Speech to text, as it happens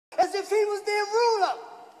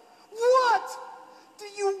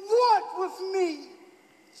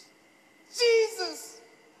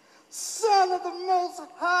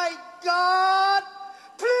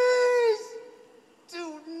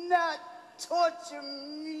torture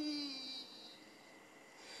me.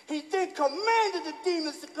 He then commanded the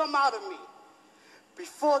demons to come out of me.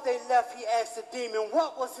 Before they left, he asked the demon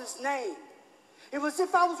what was his name. It was as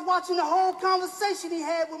if I was watching the whole conversation he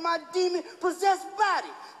had with my demon-possessed body.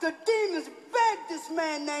 The demons begged this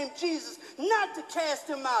man named Jesus not to cast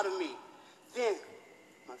him out of me. Then,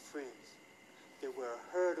 my friends, there were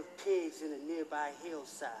a herd of pigs in a nearby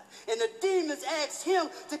hillside. And the demons asked him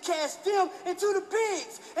to cast them into the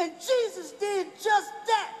pigs. And Jesus did just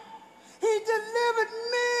that. He delivered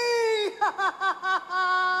me.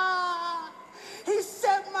 He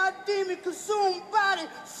set my demon-consumed body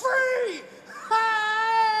free.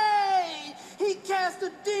 Hey! He cast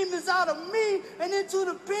the demons out of me and into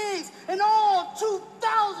the pigs, and all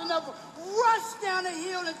 2,000 of them rushed down the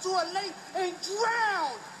hill into a lake and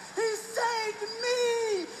drowned. He saved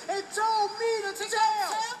me and told me to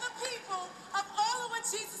tell the people of all of what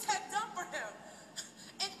Jesus had done for him.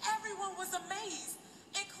 And everyone was amazed,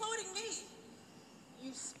 including me.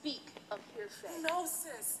 You speak of hearsay. No,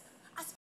 sis.